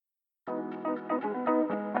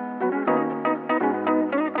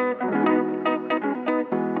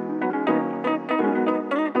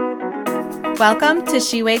Welcome to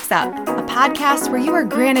She Wakes Up, a podcast where you are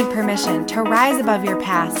granted permission to rise above your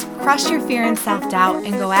past, crush your fear and self-doubt,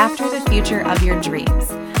 and go after the future of your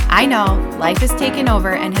dreams. I know life has taken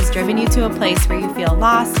over and has driven you to a place where you feel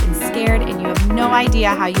lost and scared and you have no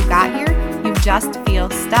idea how you got here. You just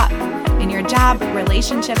feel stuck. In your job,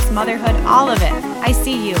 relationships, motherhood, all of it. I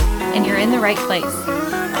see you, and you're in the right place.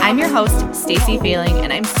 I'm your host, Stacey Failing,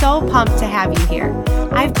 and I'm so pumped to have you here.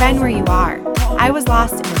 I've been where you are. I was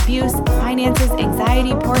lost in abuse, finances,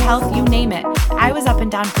 anxiety, poor health, you name it. I was up and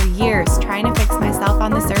down for years trying to fix myself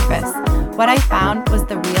on the surface. What I found was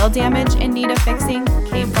the real damage in need of fixing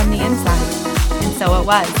came from the inside. And so it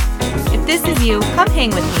was. If this is you, come hang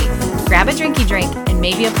with me. Grab a drinky drink and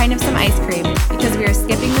maybe a pint of some ice cream because we are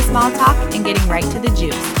skipping the small talk and getting right to the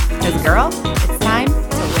juice. Because girl, it's time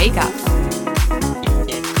to wake up.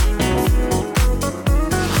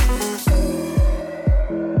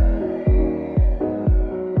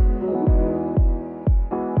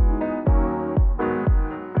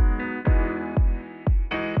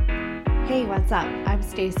 Hey, what's up? I'm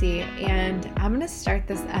Stacey, and I'm going to start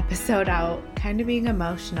this episode out kind of being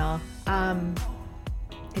emotional.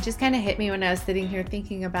 It just kind of hit me when I was sitting here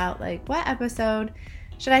thinking about what episode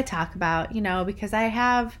should I talk about, because I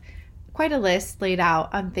have quite a list laid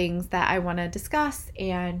out on things that I want to discuss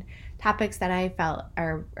and topics that I felt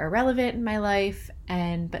are relevant in my life.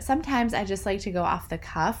 But sometimes I just like to go off the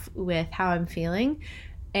cuff with how I'm feeling.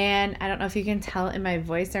 And I don't know if you can tell in my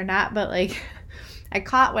voice or not, but I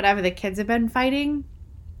caught whatever the kids have been fighting.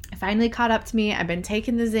 It finally caught up to me. I've been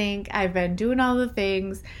taking the zinc. I've been doing all the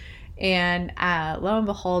things. And lo and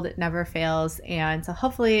behold, it never fails. And so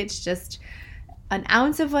hopefully it's just an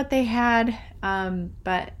ounce of what they had.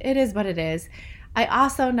 But it is what it is. I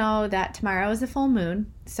also know that tomorrow is a full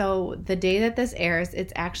moon. So the day that this airs,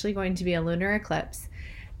 it's actually going to be a lunar eclipse,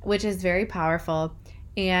 which is very powerful.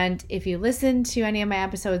 And if you listen to any of my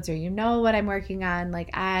episodes or you know what I'm working on,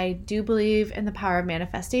 I do believe in the power of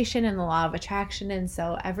manifestation and the law of attraction. And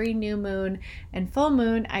so every new moon and full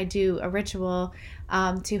moon, I do a ritual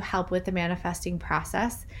to help with the manifesting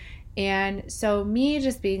process. And so me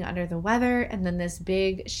just being under the weather and then this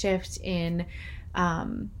big shift in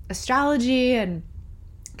astrology and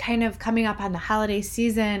kind of coming up on the holiday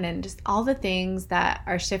season and just all the things that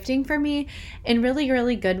are shifting for me in really,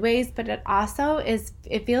 really good ways. But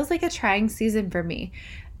it feels like a trying season for me.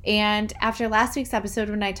 And after last week's episode,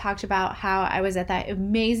 when I talked about how I was at that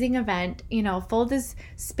amazing event, full of this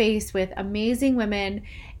space with amazing women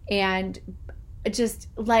and just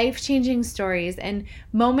life-changing stories and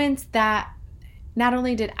moments that not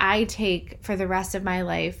only did I take for the rest of my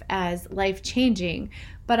life as life-changing,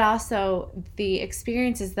 but also the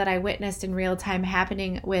experiences that I witnessed in real time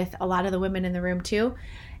happening with a lot of the women in the room too.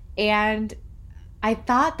 And I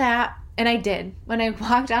thought that, and I did, when I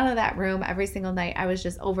walked out of that room every single night, I was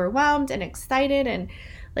just overwhelmed and excited. And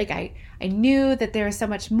I knew that there was so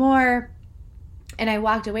much more. And I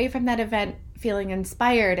walked away from that event feeling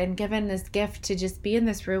inspired and given this gift to just be in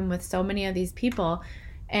this room with so many of these people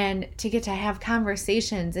and to get to have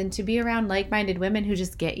conversations and to be around like-minded women who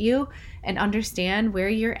just get you and understand where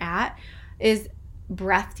you're at is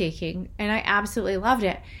breathtaking. And I absolutely loved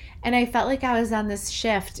it. And I felt like I was on this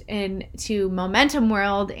shift into momentum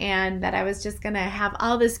world and that I was just going to have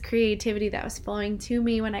all this creativity that was flowing to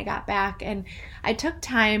me when I got back. And I took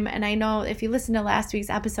time, and I know if you listen to last week's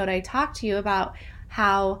episode, I talked to you about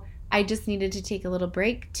how I just needed to take a little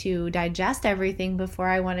break to digest everything before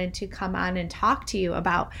I wanted to come on and talk to you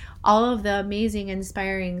about all of the amazing,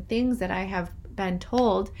 inspiring things that I have been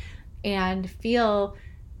told and feel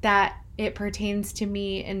that it pertains to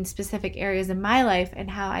me in specific areas of my life and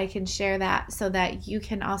how I can share that so that you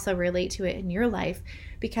can also relate to it in your life.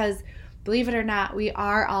 Because believe it or not, we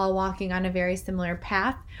are all walking on a very similar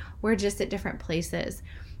path. We're just at different places.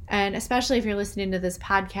 And especially if you're listening to this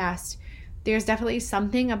podcast, there's definitely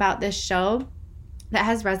something about this show that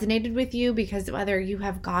has resonated with you, because whether you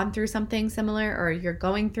have gone through something similar or you're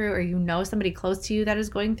going through, or somebody close to you that is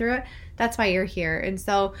going through it, that's why you're here. And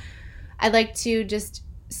so I'd like to just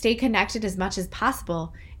stay connected as much as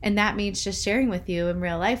possible. And that means just sharing with you in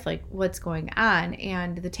real life, what's going on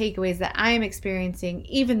and the takeaways that I am experiencing,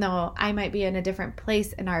 even though I might be in a different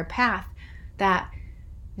place in our path, that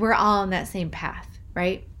we're all on that same path,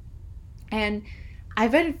 right? And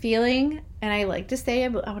I've been feeling, and I like to say I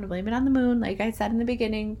want to blame it on the moon, like I said in the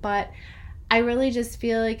beginning, but I really just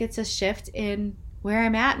feel like it's a shift in where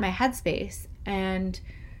I'm at in my headspace. And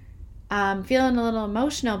I'm feeling a little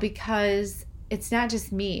emotional because it's not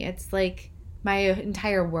just me. It's my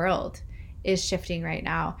entire world is shifting right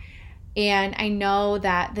now. And I know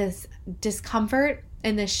that this discomfort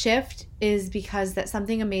And the shift is because that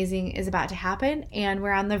something amazing is about to happen and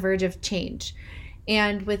we're on the verge of change.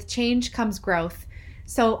 And with change comes growth.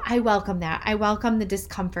 So I welcome that. I welcome the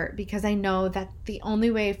discomfort because I know that the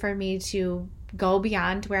only way for me to go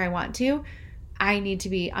beyond where I want to, I need to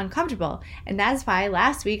be uncomfortable. And that's why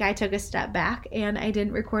last week I took a step back and I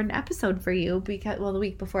didn't record an episode for you because, well, the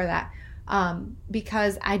week before that,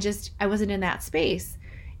 because I wasn't in that space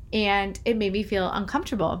and it made me feel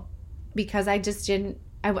uncomfortable because I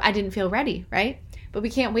didn't feel ready, right? But we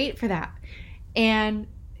can't wait for that. And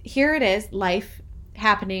here it is, life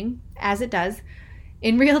happening as it does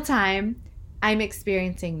in real time. I'm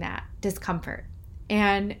experiencing that discomfort.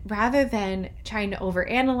 And rather than trying to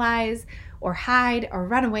overanalyze or hide or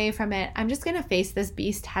run away from it, I'm just going to face this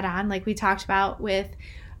beast head on, like we talked about with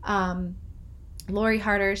Lori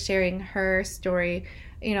Harder sharing her story,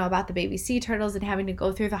 about the baby sea turtles and having to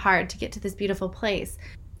go through the hard to get to this beautiful place.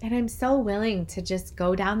 And I'm so willing to just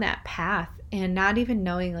go down that path and not even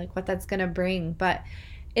knowing like what that's going to bring. But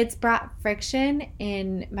it's brought friction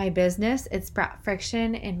in my business. It's brought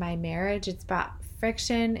friction in my marriage. It's brought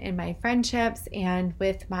friction in my friendships and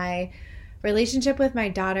with my relationship with my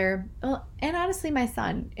daughter, and honestly my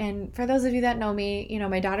son. And for those of you that know me,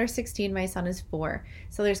 my daughter's 16, my son is 4.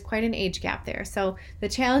 So there's quite an age gap there. So the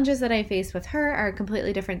challenges that I face with her are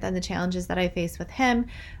completely different than the challenges that I face with him.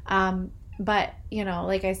 But,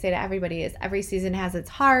 like I say to everybody, is every season has its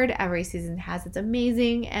hard, every season has its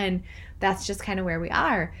amazing, and that's just kind of where we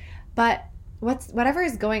are. But whatever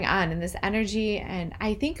is going on in this energy, and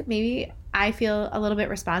I think maybe I feel a little bit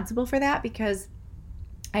responsible for that because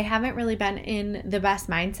I haven't really been in the best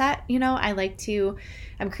mindset.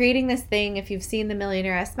 I'm creating this thing. If you've seen the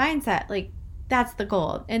Millionaire-esque Mindset, like that's the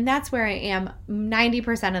goal. And that's where I am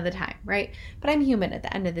 90% of the time, right? But I'm human at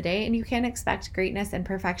the end of the day, and you can't expect greatness and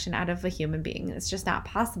perfection out of a human being. It's just not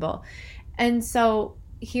possible. And so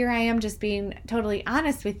here I am just being totally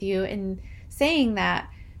honest with you and saying that,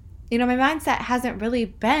 my mindset hasn't really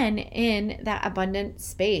been in that abundant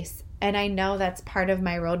space. And I know that's part of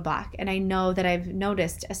my roadblock. And I know that I've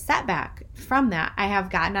noticed a setback from that. I have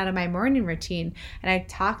gotten out of my morning routine. And I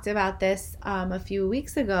talked about this a few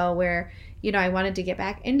weeks ago where, I wanted to get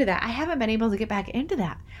back into that. I haven't been able to get back into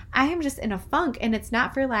that. I am just in a funk. And it's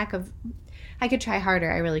not for lack of, I could try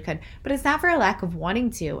harder. I really could. But it's not for a lack of wanting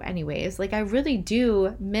to anyways. Like I really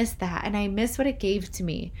do miss that. And I miss what it gave to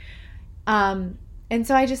me. And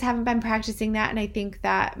so I just haven't been practicing that. And I think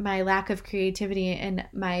that my lack of creativity and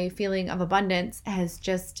my feeling of abundance has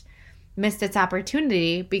just missed its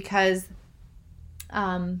opportunity because,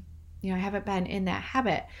 I haven't been in that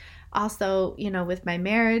habit. Also, with my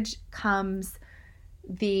marriage comes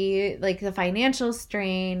the financial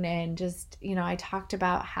strain and just, I talked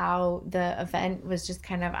about how the event was just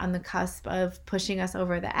kind of on the cusp of pushing us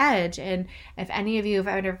over the edge. And if any of you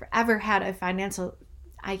have ever had a financial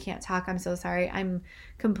I can't talk. I'm so sorry. I'm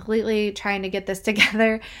completely trying to get this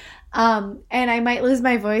together. And I might lose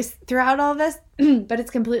my voice throughout all this, but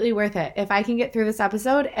it's completely worth it. If I can get through this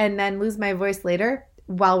episode and then lose my voice later,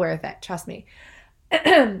 well worth it. Trust me.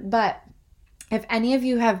 But if any of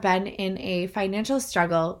you have been in a financial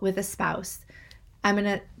struggle with a spouse, I'm going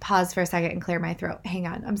to pause for a second and clear my throat. Hang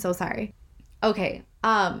on. I'm so sorry. Okay.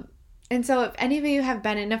 And so if any of you have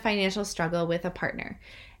been in a financial struggle with a partner,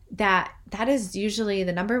 that is usually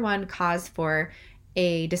the number one cause for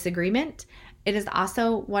a disagreement. It is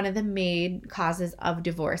also one of the main causes of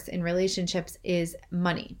divorce in relationships is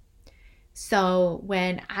money. So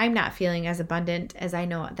when I'm not feeling as abundant as I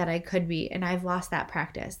know that I could be, and I've lost that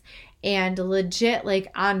practice, and legit,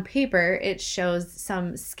 like on paper, it shows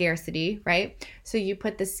some scarcity, right? So you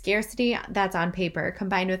put the scarcity that's on paper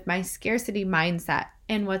combined with my scarcity mindset,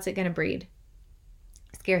 and what's it going to breed?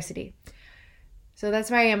 Scarcity. So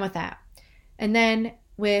that's where I am with that. And then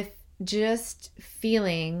with just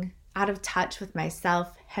feeling out of touch with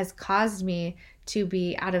myself has caused me to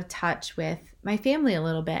be out of touch with my family a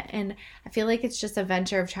little bit. And I feel like it's just a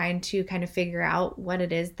venture of trying to kind of figure out what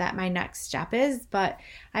it is that my next step is. But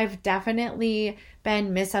I've definitely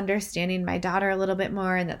been misunderstanding my daughter a little bit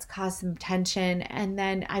more, and that's caused some tension. And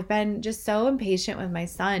then I've been just so impatient with my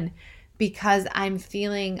son because I'm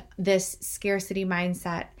feeling this scarcity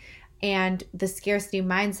mindset. And the scarcity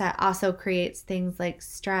mindset also creates things like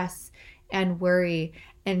stress and worry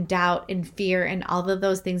and doubt and fear, and all of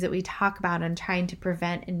those things that we talk about and trying to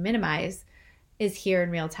prevent and minimize is here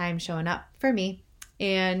in real time showing up for me.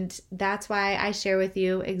 And that's why I share with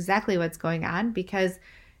you exactly what's going on, because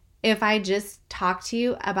if I just talk to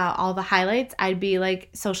you about all the highlights, I'd be like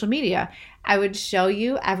social media. I would show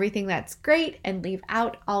you everything that's great and leave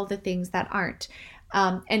out all the things that aren't.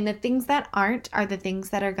 And the things that aren't are the things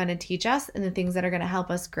that are going to teach us and the things that are going to help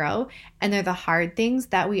us grow. And they're the hard things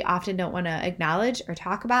that we often don't want to acknowledge or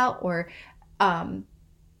talk about or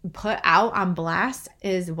put out on blast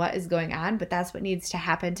is what is going on. But that's what needs to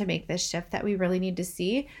happen to make this shift that we really need to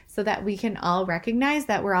see so that we can all recognize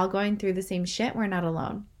that we're all going through the same shit. We're not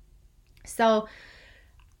alone. So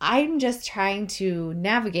I'm just trying to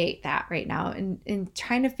navigate that right now and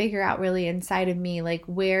trying to figure out really inside of me, like,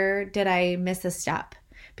 where did I miss a step?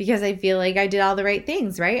 Because I feel like I did all the right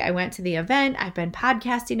things, right? I went to the event. I've been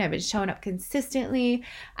podcasting. I've been showing up consistently.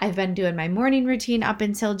 I've been doing my morning routine up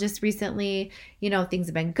until just recently. Things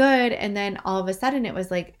have been good. And then all of a sudden it was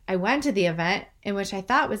like I went to the event in which I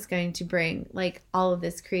thought was going to bring like all of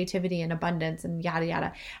this creativity and abundance and yada,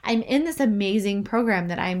 yada. I'm in this amazing program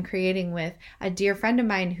that I'm creating with a dear friend of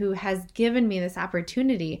mine who has given me this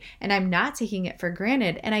opportunity, and I'm not taking it for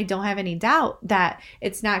granted. And I don't have any doubt that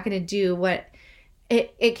it's not going to do what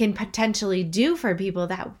it can potentially do for people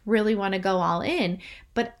that really want to go all in.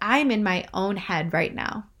 But I'm in my own head right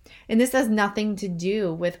now. And this has nothing to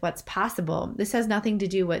do with what's possible. This has nothing to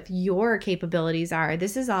do with your capabilities are.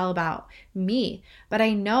 This is all about me. But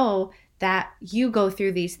I know that you go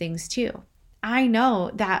through these things too. I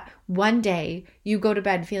know that one day you go to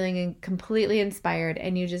bed feeling completely inspired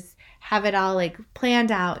and you just have it all like planned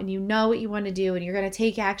out and you know what you want to do and you're going to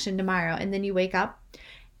take action tomorrow. And then you wake up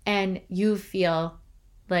and you feel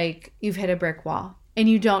like you've hit a brick wall and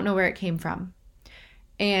you don't know where it came from.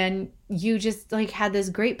 And you just like had this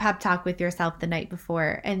great pep talk with yourself the night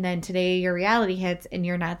before. And then today your reality hits and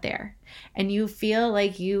you're not there. And you feel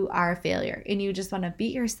like you are a failure and you just want to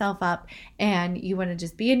beat yourself up and you want to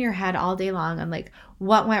just be in your head all day long on like,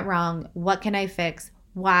 what went wrong? What can I fix?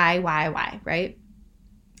 Why, right?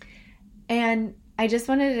 And I just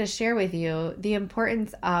wanted to share with you the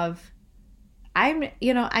importance of I'm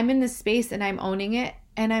in this space and I'm owning it.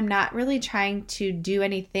 And I'm not really trying to do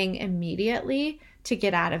anything immediately to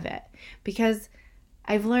get out of it, because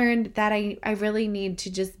I've learned that I really need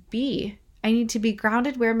to just be. I need to be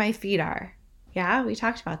grounded where my feet are. Yeah, we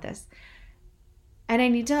talked about this. And I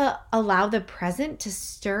need to allow the present to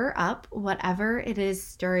stir up whatever it is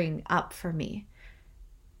stirring up for me.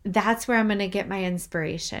 That's where I'm going to get my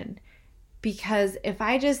inspiration. Because if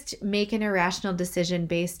I just make an irrational decision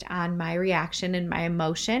based on my reaction and my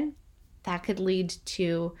emotion, that could lead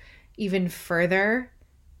to even further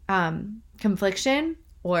confliction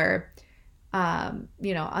or,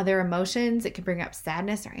 other emotions. It could bring up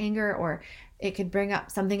sadness or anger, or it could bring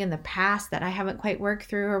up something in the past that I haven't quite worked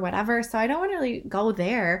through or whatever. So I don't want to really go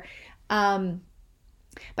there. But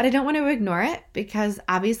I don't want to ignore it because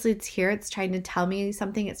obviously it's here. It's trying to tell me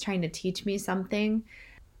something. It's trying to teach me something.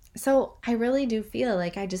 So I really do feel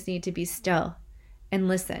like I just need to be still and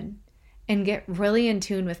listen and get really in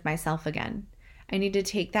tune with myself again. I need to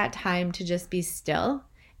take that time to just be still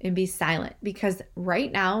and be silent, because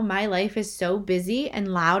right now my life is so busy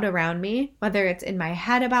and loud around me, whether it's in my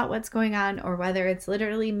head about what's going on or whether it's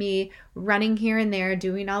literally me running here and there,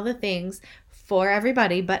 doing all the things for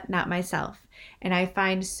everybody, but not myself. And I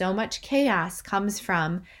find so much chaos comes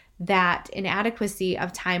from that inadequacy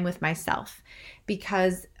of time with myself,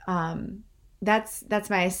 because that's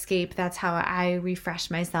my escape. That's how I refresh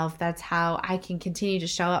myself. That's how I can continue to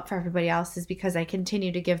show up for everybody else, is because I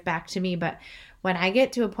continue to give back to me. But when I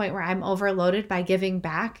get to a point where I'm overloaded by giving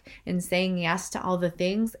back and saying yes to all the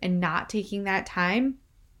things and not taking that time,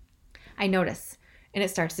 I notice, and it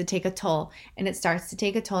starts to take a toll, and it starts to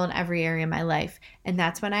take a toll in every area of my life. And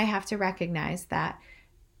that's when I have to recognize that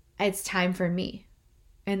it's time for me,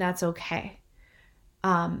 and that's okay.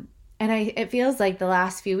 And it feels like the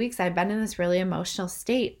last few weeks I've been in this really emotional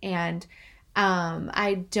state, and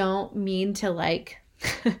I don't mean to like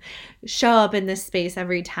show up in this space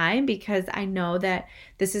every time, because I know that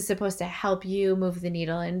this is supposed to help you move the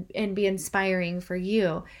needle and be inspiring for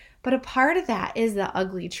you. But a part of that is the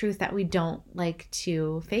ugly truth that we don't like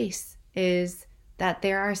to face, is that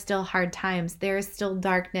there are still hard times. There is still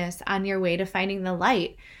darkness on your way to finding the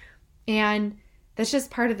light. And that's just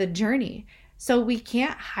part of the journey. So we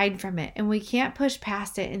can't hide from it, and we can't push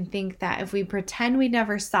past it and think that if we pretend we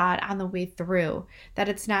never saw it on the way through, that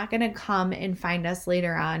it's not going to come and find us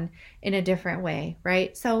later on in a different way,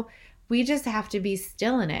 right? So we just have to be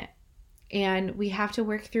still in it, and we have to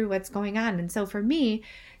work through what's going on. And so for me,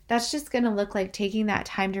 that's just going to look like taking that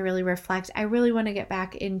time to really reflect. I really want to get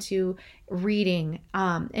back into reading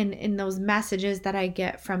and those messages that I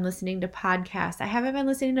get from listening to podcasts. I haven't been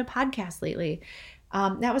listening to podcasts lately.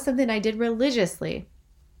 That was something I did religiously.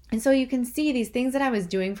 And so you can see these things that I was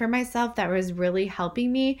doing for myself that was really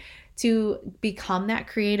helping me to become that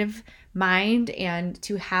creative mind and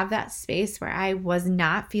to have that space where I was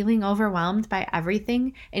not feeling overwhelmed by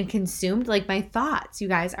everything and consumed. Like my thoughts, you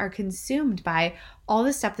guys, are consumed by all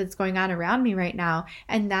the stuff that's going on around me right now.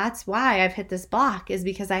 And that's why I've hit this block, is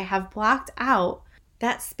because I have blocked out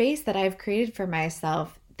that space that I've created for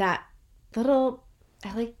myself, that little,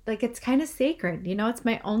 I like it's kind of sacred, you know, it's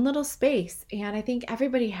my own little space. And I think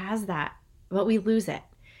everybody has that, but we lose it.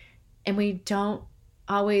 And we don't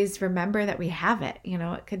always remember that we have it. You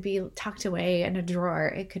know, it could be tucked away in a drawer.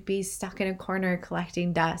 It could be stuck in a corner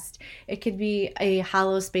collecting dust. It could be a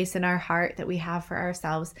hollow space in our heart that we have for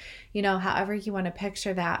ourselves. You know, however you want to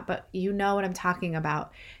picture that, but you know what I'm talking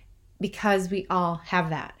about, because we all have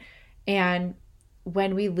that. And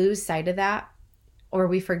when we lose sight of that, or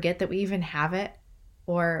we forget that we even have it,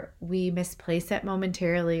 or we misplace it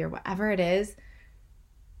momentarily, or whatever it is,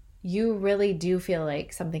 you really do feel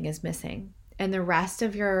like something is missing. And the rest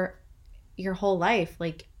of your whole life,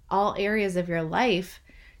 like all areas of your life,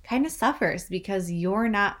 kind of suffers because you're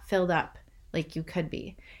not filled up like you could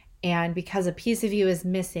be. And because a piece of you is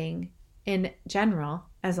missing in general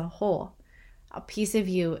as a whole, a piece of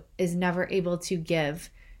you is never able to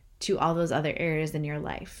give to all those other areas in your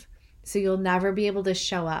life. So you'll never be able to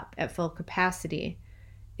show up at full capacity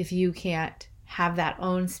if you can't have that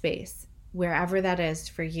own space, wherever that is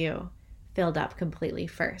for you, filled up completely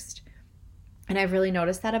first. And I've really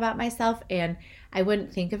noticed that about myself, and I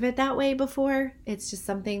wouldn't think of it that way before. It's just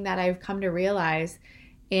something that I've come to realize.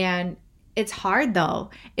 And it's hard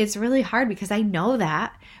though. It's really hard because I know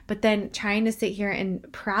that, but then trying to sit here and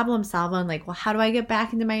problem solve on like, well, how do I get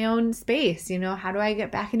back into my own space? You know, how do I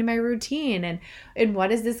get back into my routine? And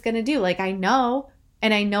what is this going to do? Like, I know,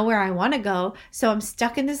 and I know where I want to go. So I'm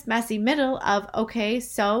stuck in this messy middle of, okay,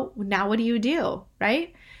 so now what do you do?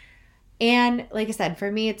 Right? And like I said,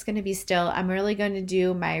 for me, it's going to be still, I'm really going to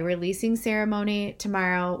do my releasing ceremony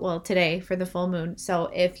tomorrow, well, today for the full moon.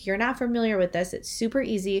 So if you're not familiar with this, it's super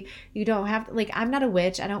easy. You don't have to, like, I'm not a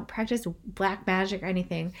witch. I don't practice black magic or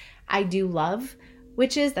anything. I do love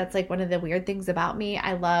witches. That's like one of the weird things about me.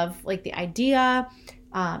 I love like the idea.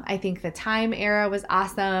 I think the time era was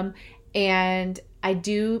awesome. And I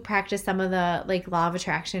do practice some of the like law of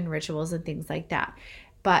attraction rituals and things like that.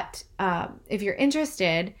 But if you're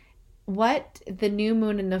interested, what the new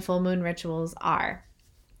moon and the full moon rituals are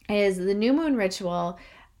is the new moon ritual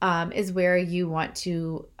is where you want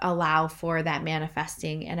to allow for that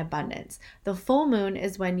manifesting and abundance. The full moon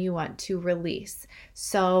is when you want to release.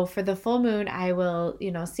 So for the full moon, I will,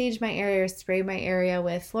 sage my area or spray my area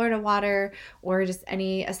with Florida water or just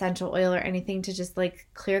any essential oil or anything to just like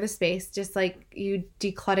clear the space. Just like you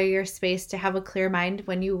declutter your space to have a clear mind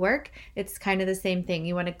when you work, it's kind of the same thing.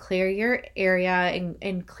 You want to clear your area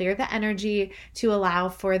and clear the energy to allow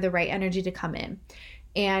for the right energy to come in.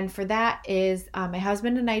 And for that is my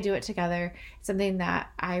husband and I do it together. It's something that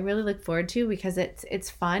I really look forward to because it's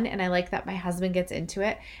fun, and I like that my husband gets into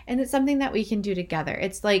it, and it's something that we can do together.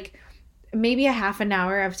 It's like maybe a half an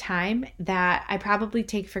hour of time that I probably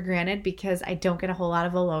take for granted because I don't get a whole lot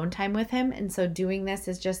of alone time with him. And so doing this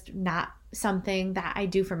is just not something that I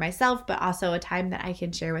do for myself, but also a time that I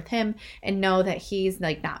can share with him and know that he's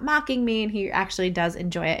like not mocking me, and he actually does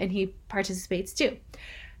enjoy it, and he participates too.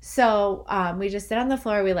 So we just sit on the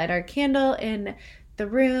floor, we light our candle in the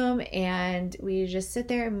room, and we just sit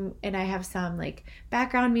there, and I have some like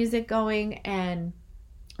background music going, and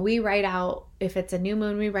we write out, if it's a new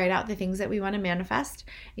moon, we write out the things that we want to manifest,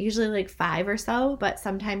 usually like 5 or so, but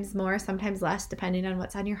sometimes more, sometimes less, depending on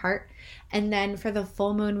what's on your heart. And then for the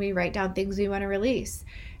full moon, we write down things we want to release.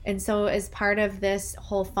 And so as part of this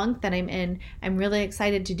whole funk that I'm in, I'm really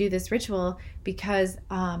excited to do this ritual because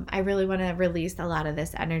I really want to release a lot of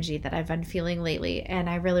this energy that I've been feeling lately. And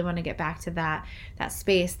I really want to get back to that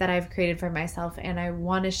space that I've created for myself. And I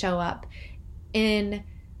want to show up in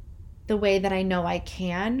the way that I know I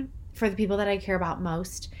can for the people that I care about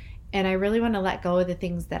most. And I really want to let go of the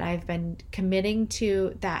things that I've been committing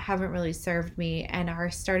to that haven't really served me and are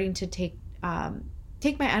starting to take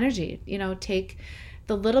my energy, take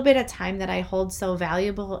the little bit of time that I hold so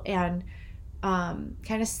valuable and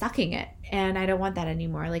kind of sucking it. And I don't want that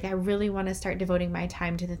anymore. Like, I really want to start devoting my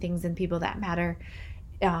time to the things and people that matter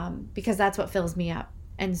because that's what fills me up.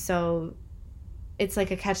 And so it's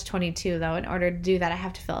like a catch-22 though. In order to do that, I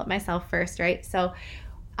have to fill it myself first, right? So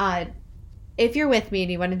if you're with me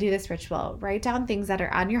and you want to do this ritual, write down things that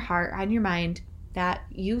are on your heart, on your mind, that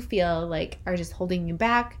you feel like are just holding you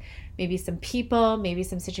back. Maybe some people, maybe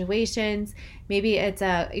some situations, maybe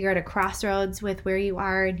you're at a crossroads with where you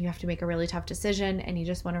are and you have to make a really tough decision and you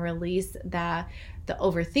just want to release the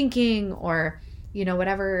overthinking or,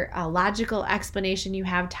 whatever logical explanation you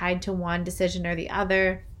have tied to one decision or the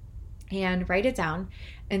other. and write it down.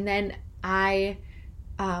 And then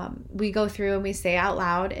we go through and we say out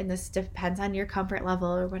loud, and this depends on your comfort level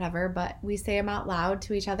or whatever, but we say them out loud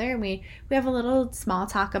to each other, and we have a little small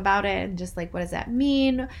talk about it, and just like, what does that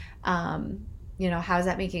mean? How's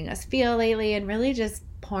that making us feel lately? And really just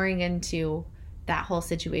pouring into that whole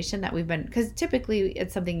situation that we've been, because typically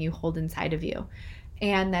it's something you hold inside of you.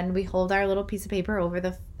 And then we hold our little piece of paper over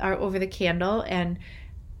the candle, and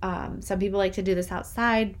some people like to do this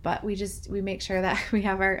outside, but we make sure that we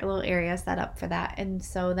have our little area set up for that. And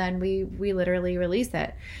so then we literally release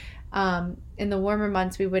it. In the warmer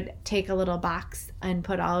months, we would take a little box and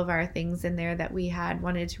put all of our things in there that we had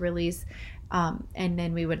wanted to release, and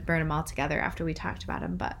then we would burn them all together after we talked about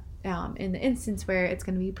them. But in the instance where it's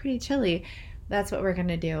going to be pretty chilly, that's what we're going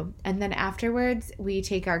to do. And then afterwards, we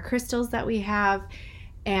take our crystals that we have,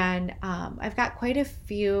 and I've got quite a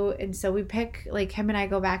few, and so we pick, like, him and I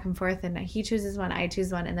go back and forth, and he chooses one, I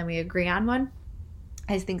choose one, and then we agree on one.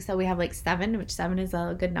 I think so. We have like 7, which 7 is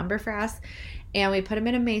a good number for us, and we put them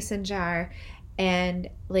in a mason jar, and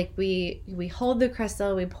like we hold the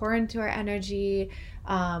crystal, we pour into our energy,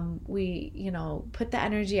 we put the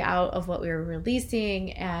energy out of what we were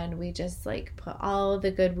releasing, and we just like put all the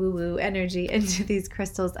good woo-woo energy into these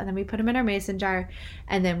crystals, and then we put them in our mason jar,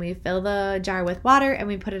 and then we fill the jar with water, and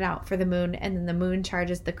we put it out for the moon, and then the moon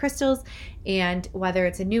charges the crystals, and whether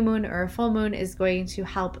it's a new moon or a full moon is going to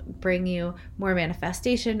help bring you more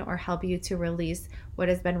manifestation or help you to release what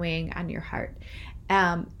has been weighing on your heart.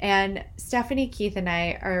 And Stephanie, Keith, and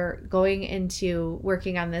I are going into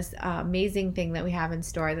working on this amazing thing that we have in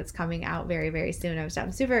store that's coming out very, very soon.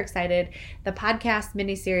 I'm super excited. The podcast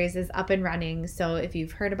mini-series is up and running. So if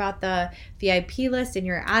you've heard about the VIP list and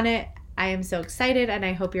you're on it, I am so excited, and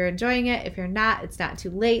I hope you're enjoying it. If you're not, it's not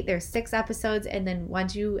too late. There's 6 episodes, and then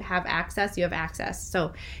once you have access, you have access.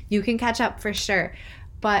 So you can catch up for sure.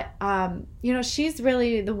 But, she's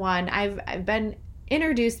really the one. I've been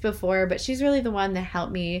introduced before, but she's really the one that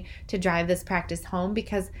helped me to drive this practice home,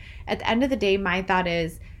 because at the end of the day, my thought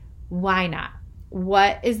is, why not?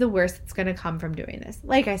 What is the worst that's going to come from doing this?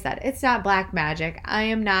 Like I said, it's not black magic. I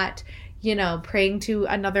am not, praying to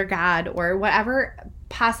another god or whatever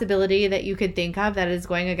possibility that you could think of that is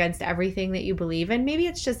going against everything that you believe in. Maybe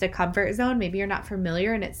it's just a comfort zone. Maybe you're not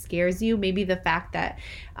familiar and it scares you. Maybe the fact that,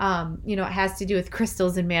 it has to do with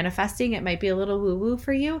crystals and manifesting, it might be a little woo-woo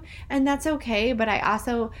for you, and that's okay. But I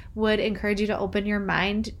also would encourage you to open your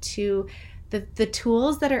mind to the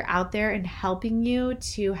tools that are out there and helping you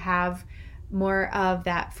to have more of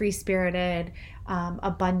that free-spirited,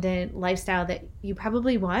 abundant lifestyle that you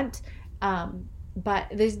probably want. But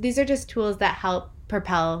these are just tools that help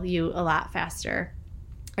propel you a lot faster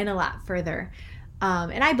and a lot further.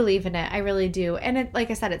 And I believe in it. I really do. And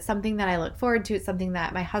like I said, it's something that I look forward to. It's something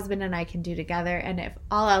that my husband and I can do together. And if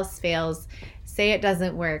all else fails, say it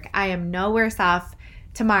doesn't work, I am no worse off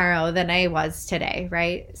tomorrow than I was today,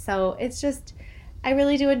 right? So it's just, I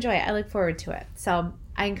really do enjoy it. I look forward to it. So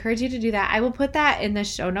I encourage you to do that. I will put that in the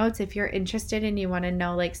show notes if you're interested and you want to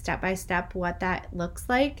know like step by step what that looks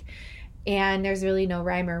like. And there's really no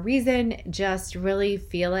rhyme or reason. Just really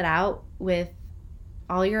feel it out with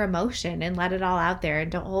all your emotion and let it all out there,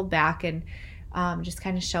 and don't hold back, and just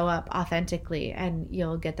kind of show up authentically, and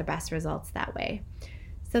you'll get the best results that way.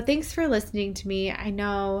 So thanks for listening to me. I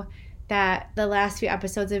know that the last few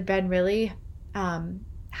episodes have been really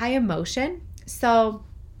high emotion. So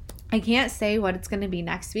I can't say what it's going to be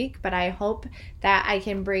next week, but I hope that I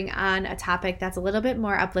can bring on a topic that's a little bit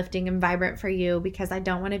more uplifting and vibrant for you, because I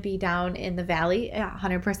don't want to be down in the valley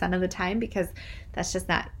 100% of the time, because that's just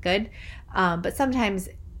not good. But sometimes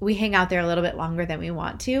we hang out there a little bit longer than we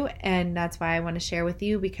want to, and that's why I want to share with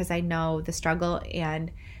you, because I know the struggle, and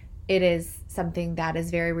it is something that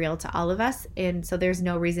is very real to all of us. And so there's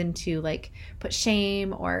no reason to like put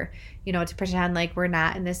shame or, to pretend like we're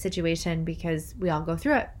not in this situation, because we all go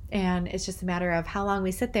through it. And it's just a matter of how long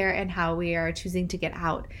we sit there and how we are choosing to get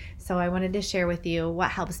out. So I wanted to share with you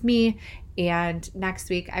what helps me. And next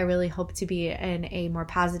week, I really hope to be in a more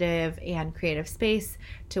positive and creative space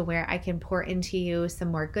to where I can pour into you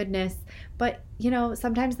some more goodness. But,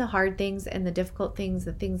 sometimes the hard things and the difficult things,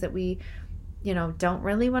 the things that we don't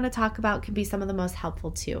really want to talk about, can be some of the most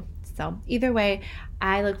helpful too. So either way,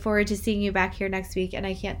 I look forward to seeing you back here next week. And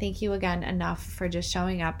I can't thank you again enough for just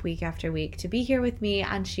showing up week after week to be here with me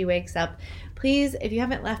on She Wakes Up. Please, if you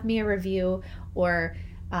haven't left me a review or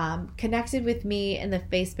connected with me in the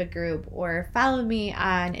Facebook group or follow me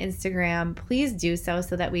on Instagram, please do so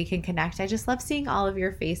that we can connect. I just love seeing all of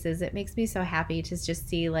your faces. It makes me so happy to just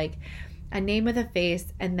see like a name with a face,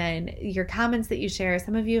 and then your comments that you share.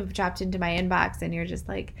 Some of you have dropped into my inbox and you're just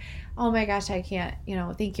like, oh my gosh, I can't,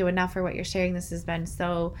 thank you enough for what you're sharing. This has been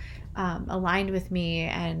so aligned with me,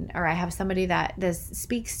 or I have somebody that this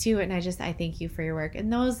speaks to, and I thank you for your work.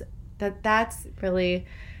 And that's really,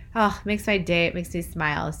 makes my day. It makes me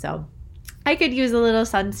smile. So I could use a little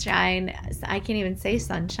sunshine. I can't even say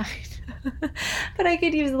sunshine, but I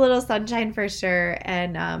could use a little sunshine for sure.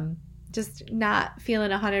 And just not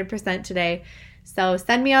feeling 100% today. So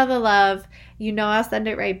send me all the love. I'll send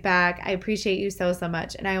it right back. I appreciate you so, so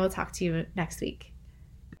much. And I will talk to you next week.